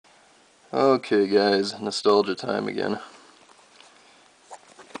Okay guys, nostalgia time again.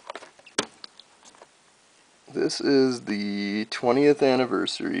 This is the 20th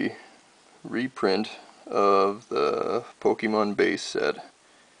anniversary reprint of the Pokemon base set,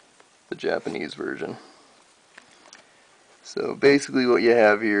 the Japanese version. So basically what you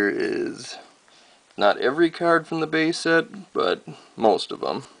have here is not every card from the base set, but most of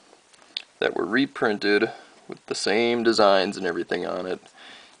them that were reprinted with the same designs and everything on it.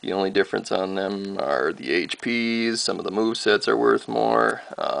 The only difference on them are the HPs, some of the movesets are worth more,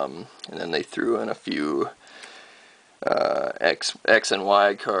 and then they threw in a few X and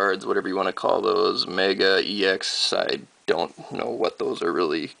Y cards, whatever you want to call those, Mega, EX. I don't know what those are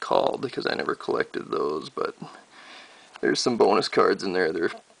really called because I never collected those, but there's some bonus cards in there.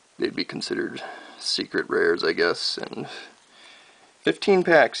 They'd be considered secret rares, I guess, and 15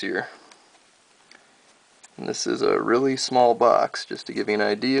 packs here. And this is a really small box, just to give you an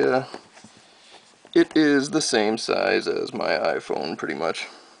idea. It is the same size as my iPhone, pretty much.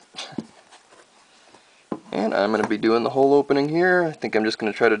 And I'm going to be doing the whole opening here. I think I'm just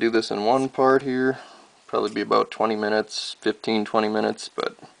going to try to do this in one part here. Probably be about 20 minutes, 15-20 minutes,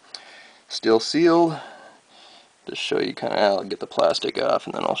 but still sealed. Just show you kind of how I'll get the plastic off,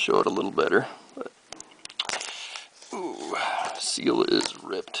 and then I'll show it a little better. But, ooh, seal is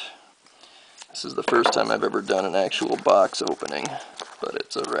ripped. This is the first time I've ever done an actual box opening, but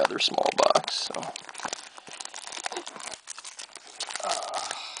it's a rather small box, so.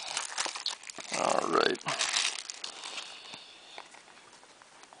 Alright.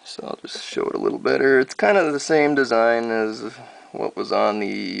 So I'll just show it a little better. It's kind of the same design as what was on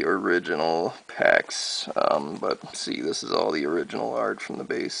the original packs, but see, this is all the original art from the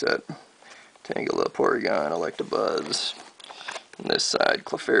base set. Tangela, Porygon, Electabuzz. On this side,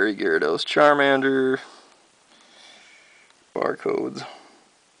 Clefairy, Gyarados, Charmander, barcodes.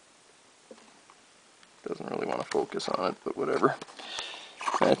 Doesn't really want to focus on it, but whatever.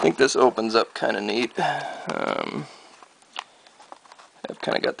 I think this opens up kind of neat. I've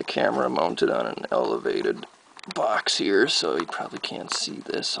kind of got the camera mounted on an elevated box here, so you probably can't see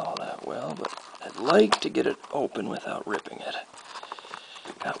this all that well, but I'd like to get it open without ripping it.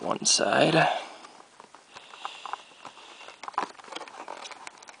 Got one side.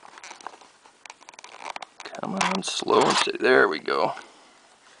 Come on, slow and steady. There we go.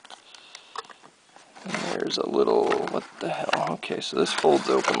 And there's a little, what the hell? Okay, so this folds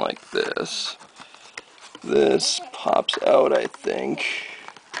open like this. This pops out, I think.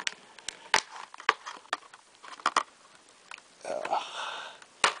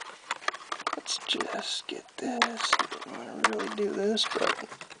 Let's just get this. I don't want to really do this, but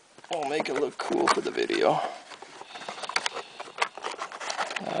we'll make it look cool for the video.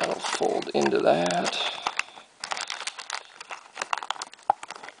 That'll fold into that.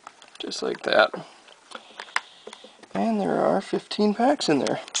 Just like that. And there are 15 packs in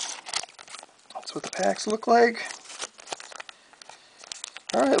there. That's what the packs look like.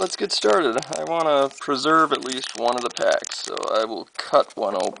 Alright, let's get started. I want to preserve at least one of the packs, so I will cut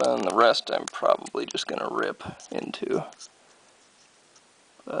one open. The rest I'm probably just going to rip into.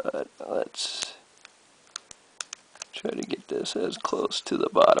 But let's try to get this as close to the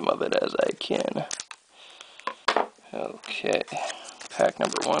bottom of it as I can. Okay, pack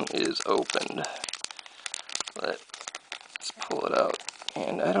number 1 is opened. Let's pull it out.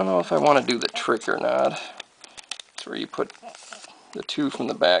 And I don't know if I want to do the trick or not. It's where you put the 2 from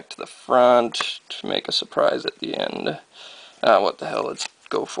the back to the front to make a surprise at the end. What the hell, let's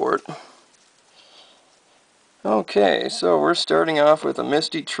go for it. Okay, so we're starting off with a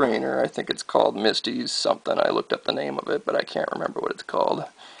Misty Trainer. I think it's called Misty's something. I looked up the name of it, but I can't remember what it's called.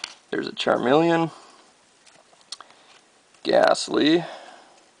 There's a Charmeleon, Ghastly,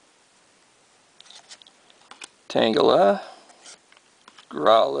 Tangela,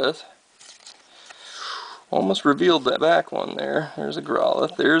 Growlithe. Almost revealed that back one there. There's a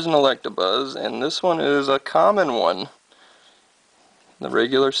Growlithe. There's an Electabuzz, and this one is a common one. The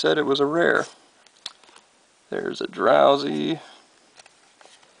regular said it was a rare. There's a Drowsy,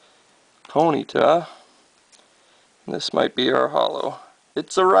 Ponyta. This might be our holo.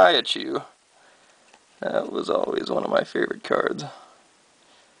 It's a Raichu. That was always one of my favorite cards.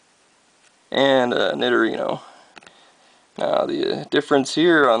 And a Nidorino. Now the difference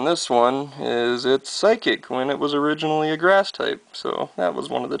here on this one is it's psychic when it was originally a grass type, so that was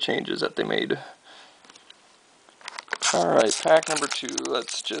one of the changes that they made. Alright, pack number 2,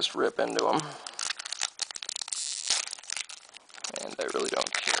 let's just rip into them. And I really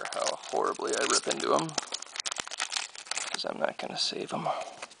don't care how horribly I rip into them, because I'm not going to save them.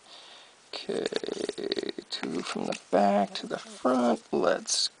 Okay, 2 from the back to the front.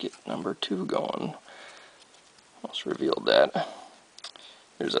 Let's get number 2 going. Almost revealed that.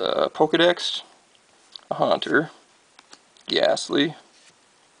 There's a Pokedex, a Haunter, Ghastly,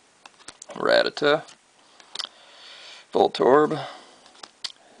 Rattata, Voltorb,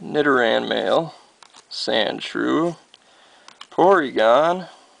 Nidoran Male, Sandshrew, Porygon,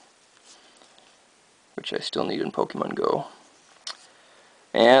 which I still need in Pokemon Go,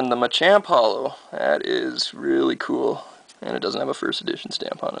 and the Machamp Holo. That is really cool, and it doesn't have a first edition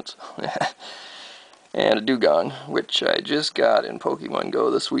stamp on it. So and a Dugong, which I just got in Pokemon Go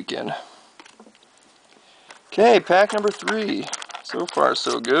this weekend. Okay, pack number 3. So far,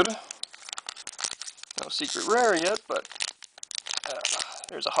 so good. No secret rare yet, but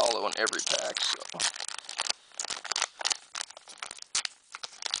there's a holo in every pack, so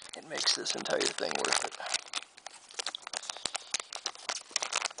it makes this entire thing worth it.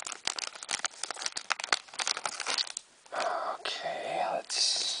 Okay,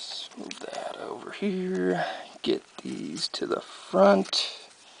 let's move that over here. Get these to the front.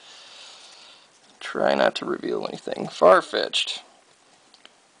 Try not to reveal anything. Farfetch'd.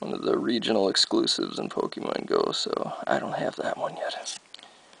 One of the regional exclusives in Pokemon Go, so I don't have that one yet.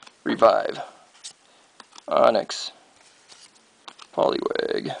 Revive. Onyx.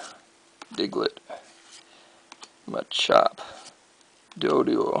 Poliwag. Diglett. Machop.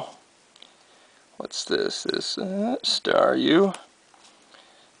 Doduo. What's this? This Staryu.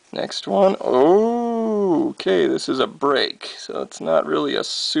 Next one. Oh, okay, this is a break, so it's not really a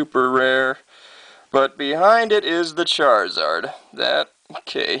super rare. But behind it is the Charizard.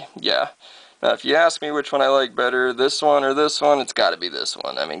 Okay, yeah. Now, if you ask me which one I like better, this one or this one, it's got to be this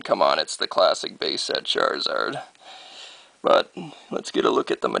one. I mean, come on, it's the classic base set Charizard. But let's get a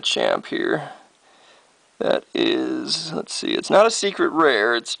look at the Machamp here. That is, let's see, it's not a secret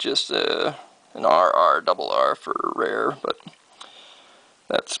rare, it's just an RR for rare, but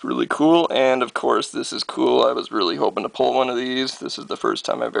that's really cool. And of course, this is cool. I was really hoping to pull one of these. This is the first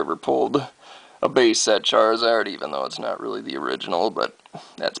time I've ever pulled a base set Charizard, even though it's not really the original, but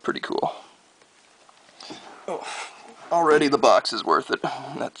that's pretty cool. Oh, already the box is worth it.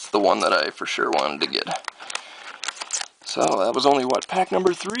 That's the one that I for sure wanted to get. So that was only, what, pack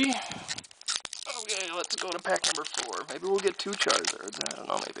number 3? Okay, let's go to pack number 4. Maybe we'll get 2 Charizards. I don't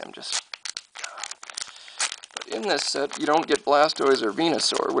know, maybe I'm just... But in this set, you don't get Blastoise or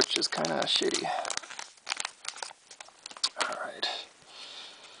Venusaur, which is kind of shitty. Alright.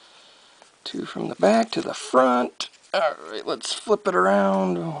 2 from the back to the front. Alright, let's flip it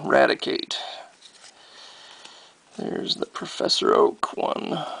around. Raticate. There's the Professor Oak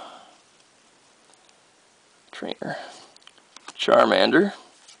one. Trainer. Charmander.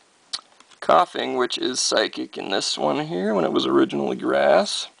 Coughing, which is Psychic in this one here, when it was originally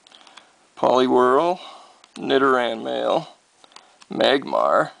Grass. Poliwhirl. Nidoran Male.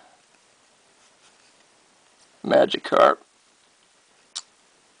 Magmar. Magikarp.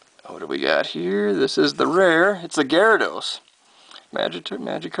 What do we got here? This is the rare. It's a Gyarados.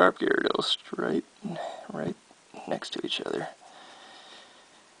 Magikarp, Gyarados, right next to each other.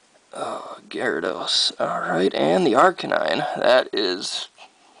 Oh, Gyarados. Alright, and the Arcanine. That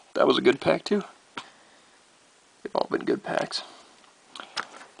was a good pack too. They've all been good packs.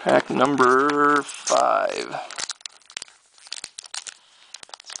 Pack number 5. Let's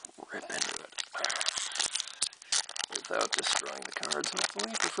rip into it. Without destroying the cards,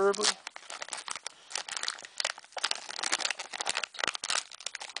 hopefully, preferably.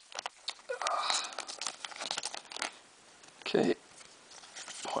 Okay.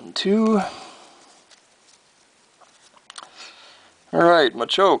 1, 2. Alright,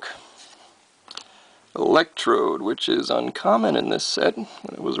 Machoke. Electrode, which is uncommon in this set when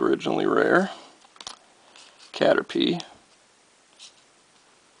it was originally rare. Caterpie.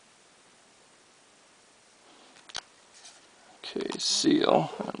 Okay,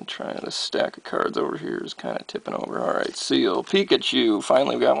 Seal. I'm trying to stack of cards over here is kind of tipping over. Alright, Seal. Pikachu.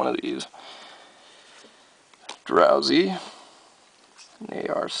 Finally we got one of these. Drowsy. And they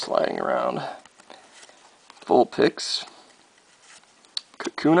are sliding around. Vulpix.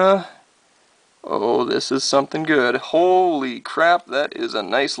 Kakuna. Oh, this is something good. Holy crap, that is a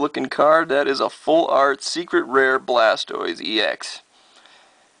nice looking card. That is a full art secret rare Blastoise EX.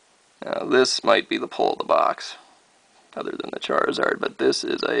 Now this might be the pull of the box, other than the Charizard, but this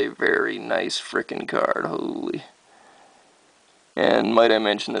is a very nice frickin' card. Holy. And might I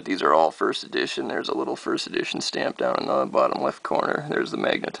mention that these are all first edition. There's a little first edition stamp down in the bottom left corner. There's the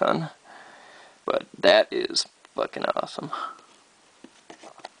Magneton. But that is fucking awesome.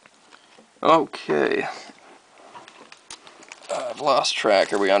 lost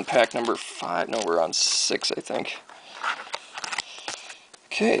track. Are we on pack number 5? No, we're on 6, I think.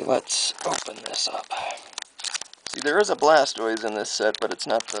 Okay, let's open this up. See, there is a Blastoise in this set, but it's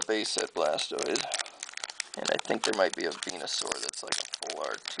not the base set Blastoise. And I think there might be a Venusaur that's like a full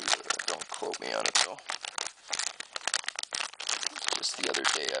art too. Don't quote me on it though. Just the other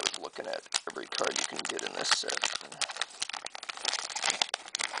day I was looking at every card you can get in this set.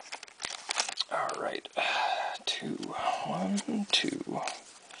 Alright. 2, 1, 2.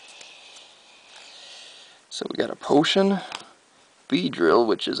 So we got a Potion, Beedrill,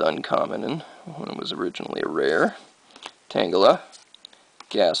 which is uncommon and when it was originally a rare, Tangela,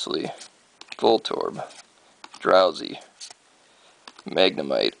 Ghastly, Voltorb, Drowsy,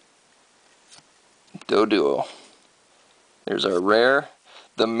 Magnemite, Doduo. There's our rare,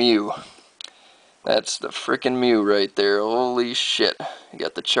 the Mew. That's the frickin' Mew right there. Holy shit. You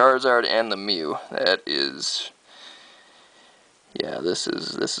got the Charizard and the Mew. That is... yeah, this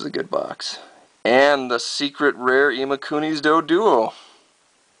is a good box. And the secret rare Imakuni's Doduo.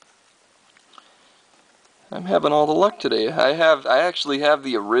 I'm having all the luck today. I actually have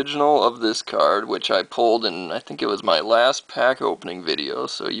the original of this card, which I pulled in, I think it was my last pack opening video,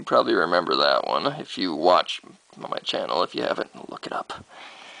 so you probably remember that one if you watch my channel. If you haven't, look it up.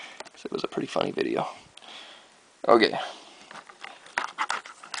 It was a pretty funny video. Okay.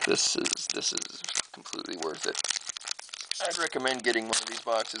 This is completely worth it. I'd recommend getting one of these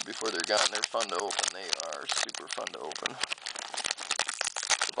boxes before they're gone. They're fun to open. They are super fun to open.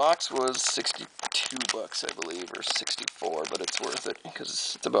 The box was 62 bucks, I believe, or 64, but it's worth it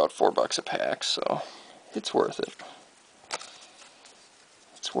because it's about 4 bucks a pack, so it's worth it.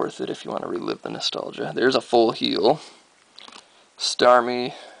 It's worth it if you want to relive the nostalgia. There's a full heal.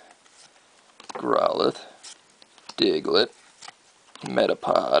 Starmie, Growlithe, Diglett,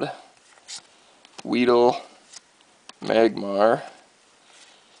 Metapod, Weedle, Magmar,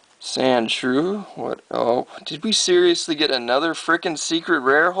 Sandshrew. What? Oh, did we seriously get another frickin' secret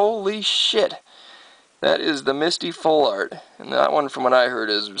rare? Holy shit! That is the Misty Full Art, and that one, from what I heard,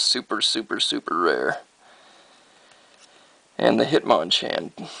 is super, super, super rare. And the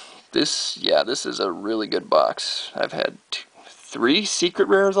Hitmonchan. This is a really good box. I've had 3 secret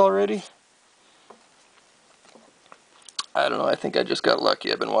rares already. I don't know, I think I just got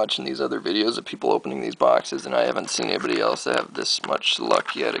lucky. I've been watching these other videos of people opening these boxes, and I haven't seen anybody else have this much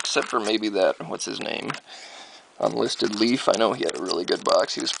luck yet, except for maybe that, what's his name? Unlisted Leaf. I know he had a really good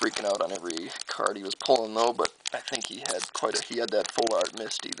box. He was freaking out on every card he was pulling though, but I think he had that full art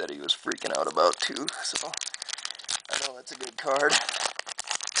Misty that he was freaking out about too, so I know that's a good card.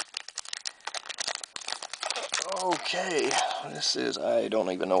 Okay, this is, I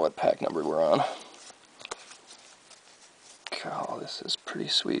don't even know what pack number we're on. Oh, this is pretty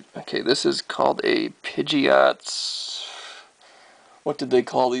sweet. Okay, this is called a Pidgeot's... what did they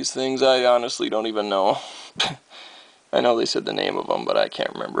call these things? I honestly don't even know. I know they said the name of them, but I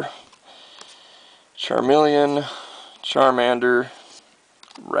can't remember. Charmeleon, Charmander,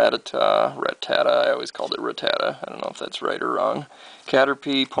 Rattata, I always called it Rattata. I don't know if that's right or wrong.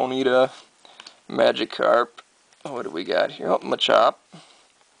 Caterpie, Ponyta, Magikarp. What do we got here? Oh, Machop.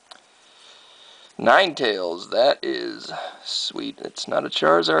 Ninetales, that is sweet. It's not a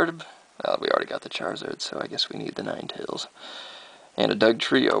Charizard. Well, we already got the Charizard, so I guess we need the Ninetales. And a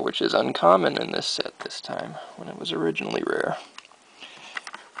Dugtrio, which is uncommon in this set this time, when it was originally rare.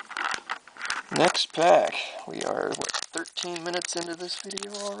 Next pack. We are, what, 13 minutes into this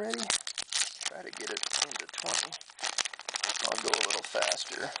video already? Try to get it into 20. I'll go a little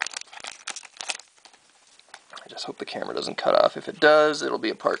faster. I just hope the camera doesn't cut off. If it does, it'll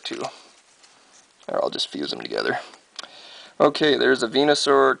be a part 2. Or I'll just fuse them together. Okay, there's a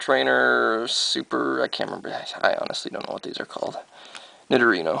Venusaur, Trainer, Super, I can't remember, I honestly don't know what these are called.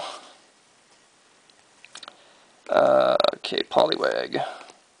 Nidorino. Okay, Poliwag,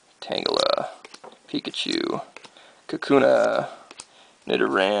 Tangela, Pikachu, Kakuna,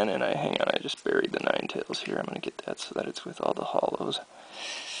 Nidoran, and hang on, I just buried the Ninetales here. I'm going to get that so that it's with all the hollows.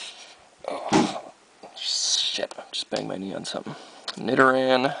 Oh, shit, I just banged my knee on something.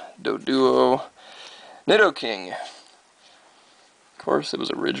 Nidoran, Doduo, Nidoking. Of course, it was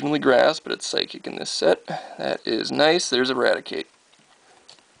originally grass, but it's psychic in this set. That is nice. There's Eradicate.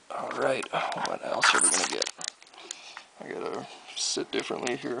 Alright, what else are we going to get? I gotta sit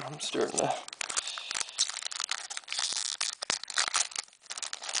differently here. I'm starting to...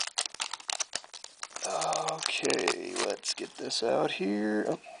 Okay, let's get this out here.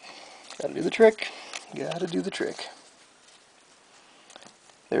 Oh, gotta do the trick. Gotta do the trick.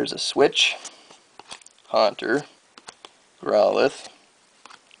 There's a Switch, Haunter, Growlithe,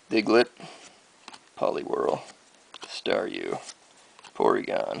 Diglett, Poliwhirl, Staryu,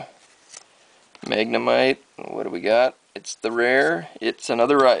 Porygon. Magnemite, what do we got? It's the rare, it's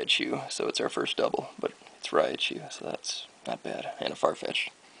another Raichu, so it's our first double, but it's Raichu, so that's not bad, and a Farfetch'd.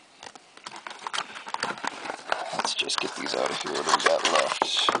 Let's just get these out of here. What do we got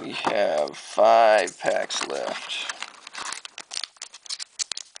left? We have 5 packs left.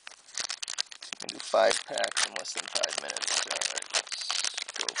 We can do 5 packs in less than 5 minutes. Alright,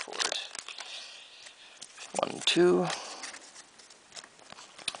 let's go for it. 1, 2.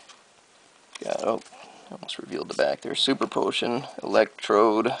 Got, oh, almost revealed the back there. Super Potion,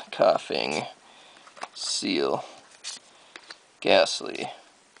 Electrode, Coughing, Seal, Ghastly,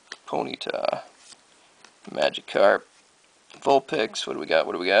 Ponyta, Magikarp, Vulpix. What do we got?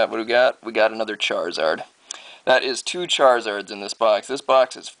 What do we got? What do we got? We got another Charizard. That is 2 Charizards in this box. This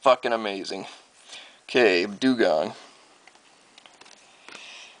box is fucking amazing. Okay, Dugong.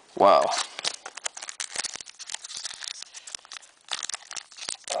 Wow.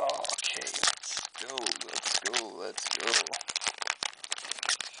 Okay, let's go, let's go, let's go.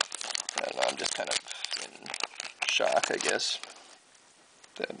 I don't know, I'm just kind of in shock, I guess,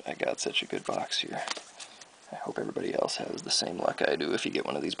 that I got such a good box here. I hope everybody else has the same luck I do if you get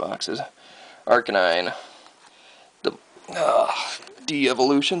one of these boxes. Arcanine. The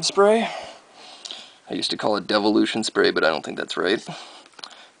De-Evolution Spray. I used to call it Devolution Spray, but I don't think that's right.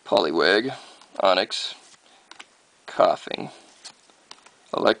 Poliwag. Onix. Coughing.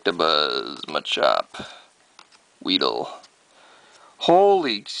 Electabuzz, Machop, Weedle.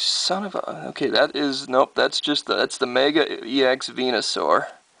 Holy son of a... Okay, that is... Nope, that's just the... That's the Mega EX Venusaur.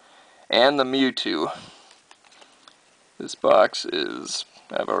 And the Mewtwo. This box is...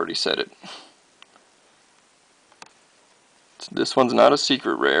 I've already said it. This one's not a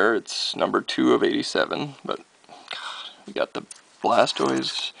secret rare. It's number 2 of 87. But, God, we got the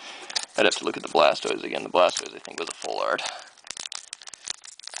Blastoise. I'd have to look at the Blastoise again. The Blastoise, I think, was a full art.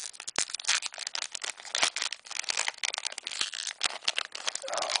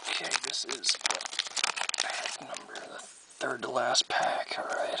 Okay, this is pack number, the 3rd to last pack.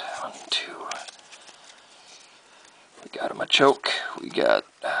 Alright, 1, 2. We got a Machoke. We got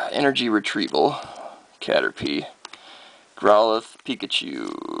Energy Retrieval, Caterpie, Growlithe, Pikachu,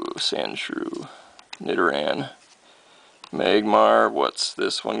 Sandshrew, Nidoran, Magmar. What's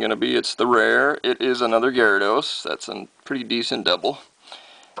this one gonna be? It's the rare. It is another Gyarados. That's a pretty decent double.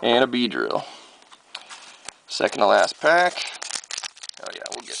 And a Beedrill. 2nd to last pack. Oh yeah,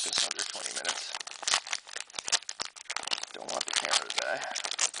 we'll get this under 20 minutes. Don't want the camera to die.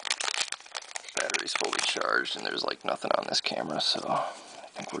 Battery's fully charged and there's like nothing on this camera, so I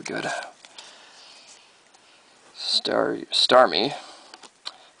think we're good. Starmie.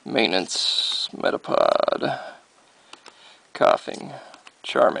 Maintenance. Metapod. Coughing.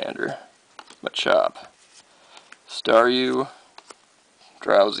 Charmander. Machop. Staryu.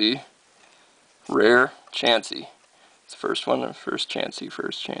 Drowsy. Rare. Chansey. It's the first one. First Chansey.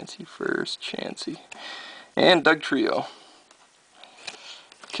 First Chansey. First Chansey. And Dugtrio.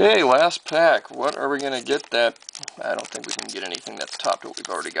 Okay, last pack. What are we going to get that... I don't think we can get anything that's topped what we've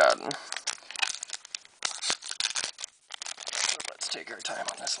already gotten. So let's take our time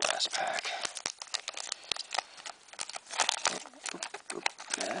on this last pack.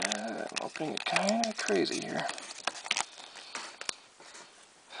 I'm opening it kind of crazy here.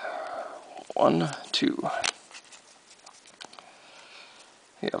 1, 2.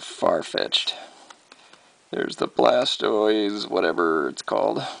 We have Farfetch'd. There's the Blastoise, whatever it's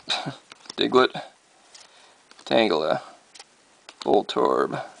called. Diglett. Tangela.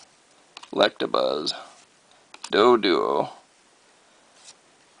 Voltorb. Electabuzz. Doduo.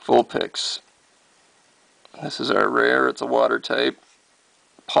 Vulpix. This is our rare, it's a water type.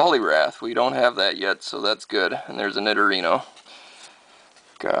 Poliwrath, we don't have that yet, so that's good. And there's a Nidorino.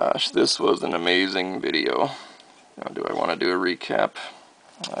 Gosh, this was an amazing video. Now, do I want to do a recap?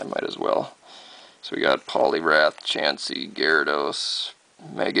 I might as well. So we got Poliwrath, Chansey, Gyarados,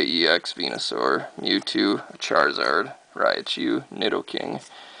 Mega EX Venusaur, Mewtwo, Charizard, Raichu, Nidoking,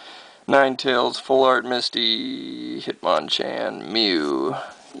 Ninetales, Full Art Misty, Hitmonchan, Mew,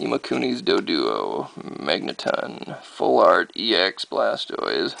 Imakuni's Doduo, Magneton, Full Art EX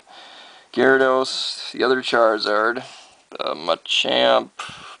Blastoise, Gyarados, the other Charizard, the Machamp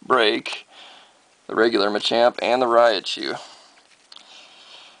Break, the regular Machamp, and the Raichu.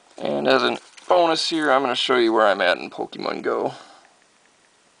 And as a bonus here, I'm going to show you where I'm at in Pokemon Go.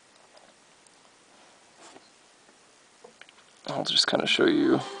 I'll just kind of show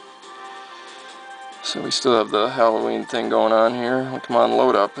you. So we still have the Halloween thing going on here. Come on,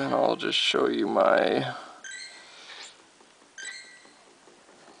 load up, and I'll just show you my...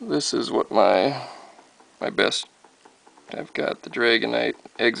 This is what my best I've got the Dragonite,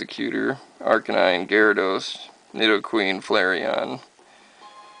 Executor, Arcanine, Gyarados, Nidoqueen, Flareon,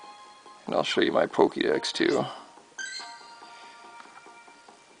 and I'll show you my Pokédex too.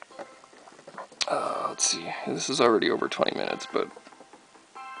 Let's see, this is already over 20 minutes, but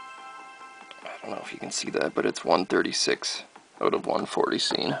I don't know if you can see that, but it's 136 out of 140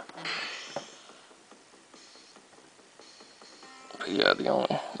 seen. But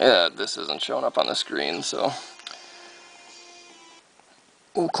yeah, this isn't showing up on the screen, so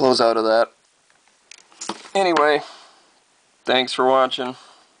we'll close out of that. Anyway, thanks for watching.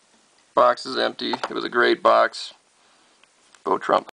 Box is empty. It was a great box. Go Trump.